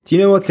Do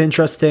you know what's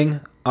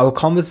interesting? Our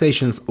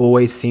conversations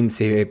always seem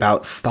to be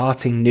about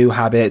starting new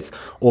habits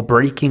or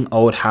breaking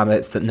old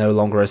habits that no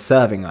longer are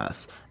serving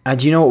us. And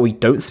do you know what we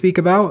don't speak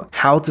about?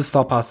 How to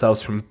stop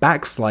ourselves from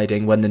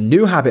backsliding when the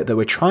new habit that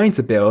we're trying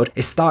to build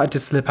is starting to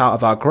slip out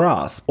of our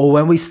grasp, or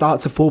when we start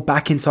to fall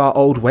back into our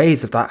old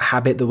ways of that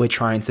habit that we're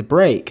trying to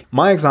break.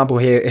 My example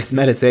here is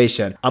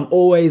meditation. I'm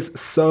always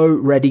so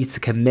ready to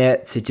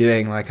commit to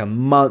doing like a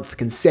month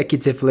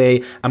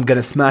consecutively. I'm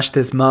gonna smash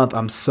this month.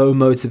 I'm so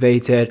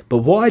motivated. But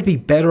what I'd be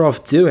better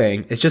off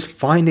doing is just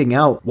finding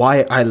out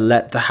why I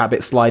let the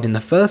habit slide in the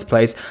first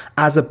place,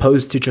 as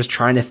opposed to just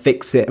trying to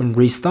fix it and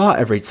restart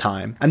every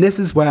time. And this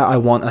is where I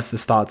want us to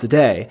start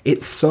today.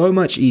 It's so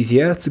much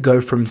easier to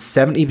go from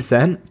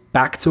 70%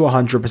 back to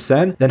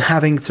 100% than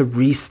having to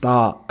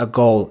restart a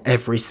goal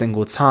every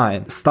single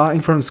time.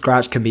 Starting from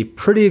scratch can be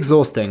pretty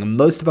exhausting, and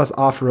most of us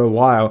after a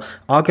while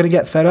are going to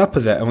get fed up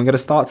with it, and we're going to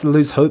start to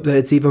lose hope that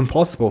it's even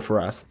possible for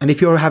us. And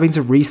if you're having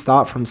to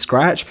restart from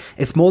scratch,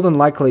 it's more than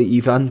likely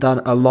you've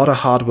undone a lot of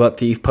hard work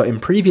that you've put in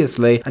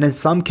previously, and in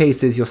some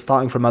cases you're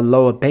starting from a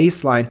lower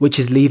baseline, which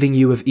is leaving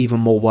you with even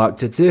more work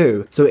to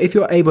do. So if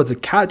you're able to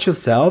catch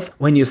yourself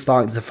when you're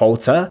starting to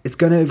falter, it's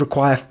going to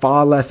require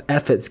far less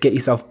effort to get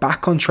yourself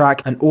back on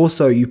track, and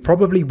also you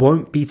probably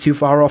won't be too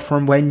far off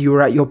from when you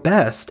were at your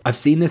best. I've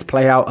seen this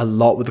play out a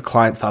lot with the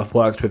clients that I've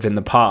worked with in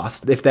the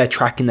past. If they're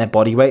tracking their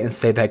body weight and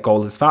say their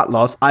goal is fat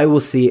loss, I will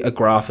see a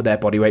graph of their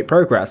body weight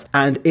progress.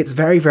 And it's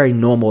very, very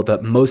normal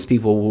that most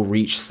people will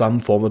reach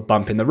some form of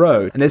bump in the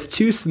road. And there's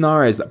two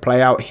scenarios that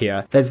play out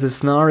here. There's the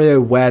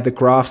scenario where the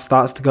graph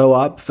starts to go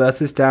up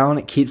versus down.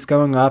 It keeps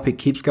going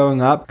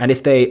up. And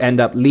if they end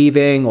up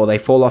leaving or they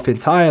fall off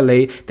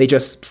entirely, they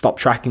just stop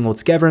tracking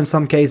altogether in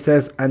some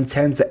cases and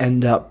tend to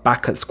end up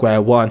back at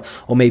square one,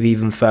 or maybe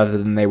even further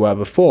than they were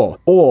before.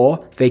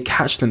 Or they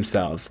catch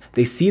themselves.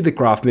 They see the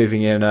graph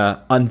moving in an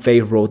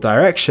unfavorable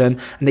direction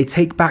and they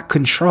take back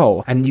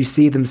control, and you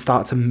see them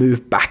start to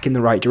move back in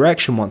the right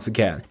direction once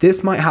again.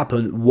 This might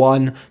happen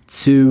 1,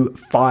 2,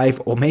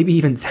 5, or maybe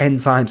even 10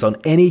 times on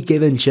any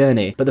given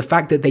journey, but the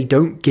fact that they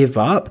don't give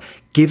up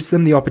gives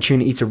them the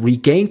opportunity to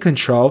regain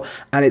control,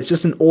 and it's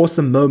just an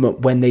awesome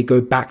moment when they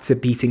go back to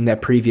beating their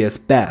previous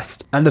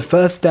best. And the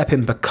first step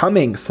in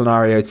becoming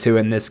scenario 2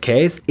 in this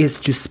case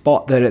is to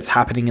spot that it's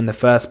happening in the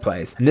first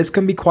place. And this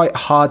can be quite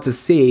hard to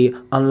see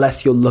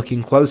unless you're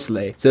looking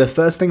closely. So the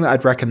first thing that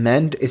I'd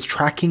recommend is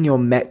tracking your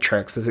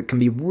metrics, as it can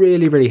be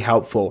really, really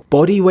helpful.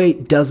 Body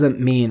weight doesn't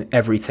mean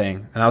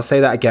everything. And I'll say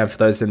that again for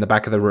those in the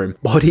back of the room.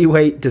 Body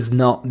weight does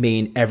not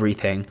mean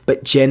everything,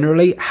 but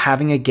generally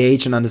having a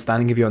gauge and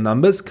understanding of your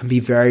numbers can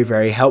be very,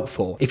 very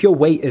helpful. If your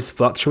weight is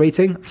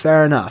fluctuating,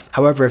 fair enough.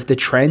 However, if the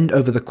trend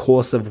over the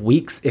course of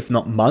weeks, if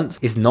not months,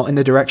 is not in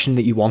the direction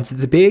that you want it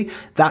to be,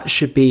 that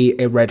should be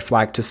a red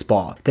flag to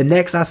spot. The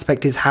next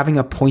aspect is having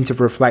a point of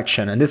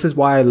reflection, and this is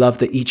why I love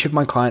that each of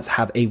my clients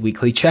have a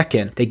weekly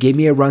check-in. They give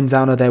me a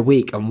rundown of their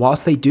week, and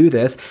whilst they do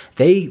this,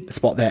 they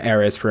spot their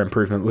areas for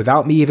improvement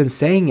without me even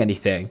saying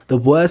anything. The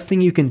worst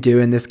thing you can do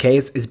in this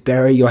case is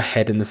bury your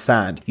head in the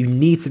sand. You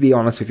need to be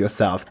honest with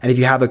yourself, and if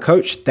you have a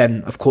coach,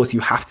 then of course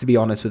you have to be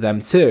honest with them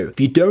too. If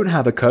you don't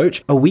have a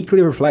coach, a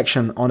weekly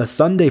reflection on a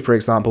Sunday, for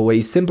example, where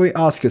you simply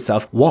ask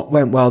yourself what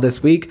went well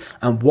this week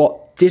and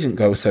what didn't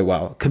go so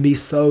well, can be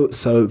so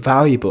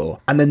valuable.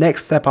 And the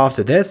next step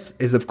after this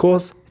is, of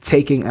course,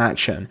 taking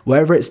action,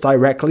 whether it's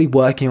directly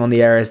working on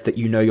the areas that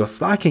you know you're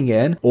slacking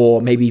in,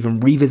 or maybe even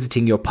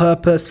revisiting your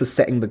purpose for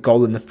setting the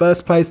goal in the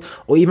first place,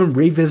 or even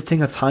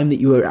revisiting a time that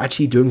you were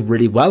actually doing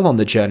really well on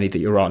the journey that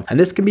you're on. And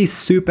this can be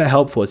super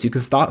helpful, as you can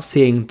start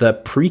seeing the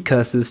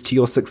precursors to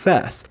your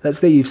success. Let's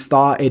say you've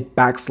started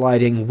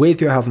backsliding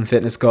with your health and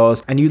fitness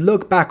goals, and you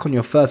look back on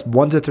your first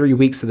 1 to 3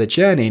 weeks of the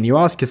journey and you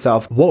ask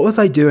yourself, what was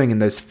I doing in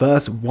those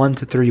first 1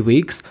 to 3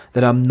 weeks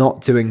that I'm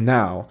not doing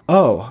now?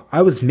 Oh,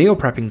 I was meal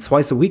prepping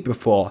twice a week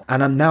before,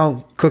 and I'm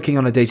now cooking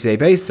on a day-to-day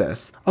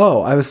basis.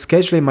 Oh, I was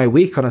scheduling my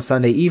week on a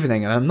Sunday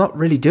evening, and I'm not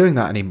really doing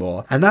that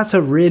anymore. And that's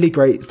a really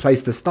great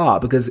place to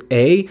start, because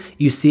A,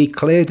 you see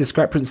clear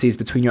discrepancies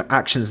between your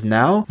actions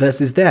now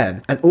versus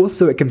then. And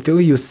also it can fill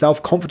you with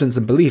self-confidence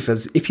and belief,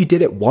 as if you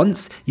did it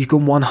once, you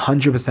can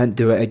 100%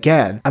 do it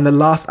again. And the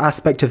last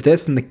aspect of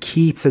this, and the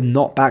key to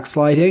not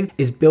backsliding,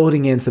 is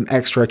building in some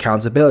extra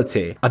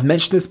accountability. I've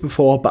mentioned this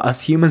before, but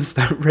us humans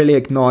don't really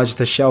acknowledge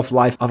the shelf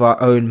life of our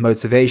own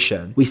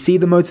motivation. We see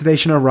the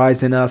motivation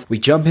arise in us, we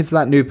jump into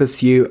that new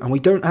pursuit, and we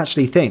don't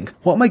actually think,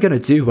 what am I going to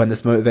do when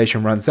this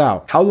motivation runs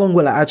out? How long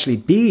will it actually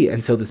be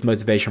until this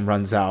motivation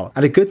runs out?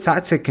 And a good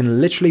tactic can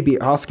literally be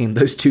asking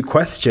those two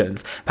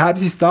questions.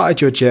 Perhaps you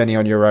started your journey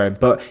on your own,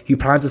 but you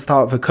plan to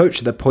start with a coach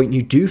at the point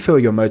you do feel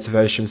your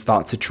motivation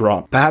start to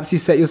drop. Perhaps you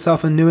set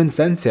yourself a new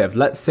incentive.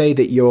 Let's say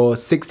that you're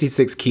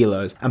 66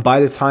 kilos, and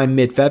by the time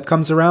mid-Feb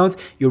comes around,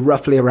 you're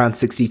roughly around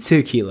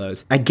 62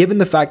 kilos. And given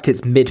the fact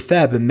it's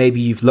mid-Feb, and maybe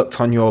you've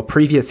looked on your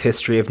previous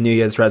history of New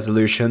Year's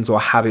resolutions or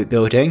habit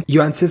building,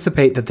 you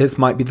anticipate that this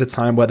might be the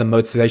time where the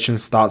motivation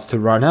starts to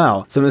run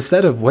out. So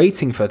instead of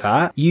waiting for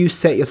that, you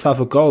set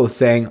yourself a goal of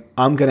saying,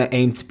 I'm going to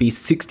aim to be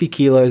 60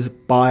 kilos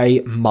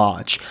by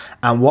March.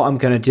 And what I'm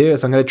going to do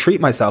is I'm going to treat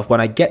myself when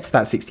I get to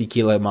that 60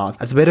 kilo mark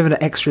as a bit of an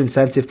extra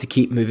incentive to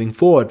keep moving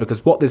forward,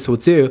 because what this will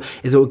do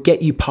is it will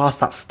get you past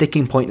that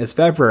sticking point this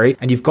February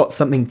and you've got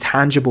something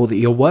tangible that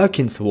you're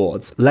working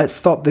towards. Let's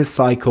stop this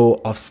cycle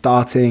of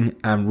starting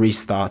and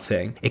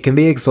restarting. It can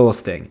be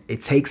exhausting.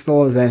 It takes a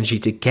lot of energy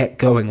to get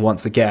going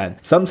once again.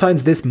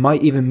 Sometimes this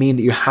might even mean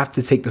that you have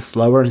to take the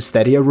slower and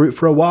steadier route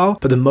for a while,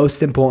 but the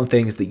most important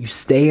thing is that you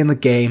stay in the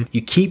game,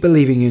 you keep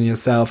believing in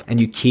yourself, and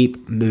you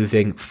keep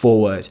moving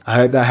forward. I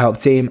hope that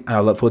helped, team, and I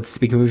look forward to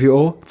speaking with you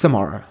all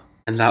tomorrow.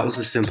 And that was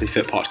the Simply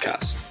Fit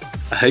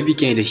podcast. I hope you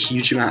gained a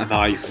huge amount of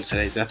value from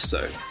today's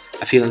episode.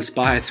 I feel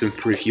inspired to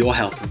improve your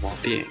health and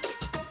well-being.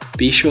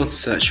 Be sure to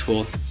search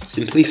for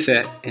Simply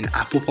Fit in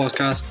Apple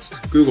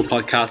Podcasts, Google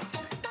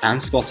Podcasts, and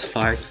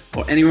Spotify,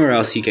 or anywhere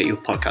else you get your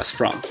podcast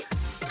from.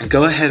 And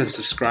go ahead and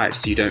subscribe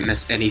so you don't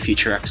miss any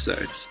future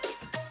episodes.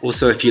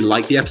 Also, if you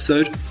like the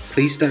episode,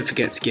 please don't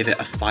forget to give it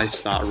a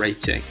 5-star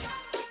rating.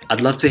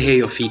 I'd love to hear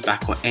your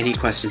feedback or any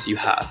questions you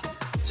have.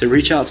 So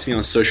reach out to me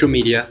on social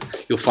media.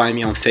 You'll find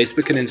me on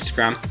Facebook and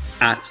Instagram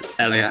at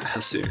Elliot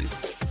Hassoun.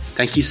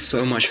 Thank you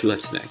so much for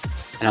listening,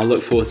 and I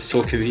look forward to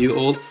talking with you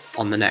all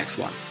on the next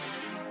one.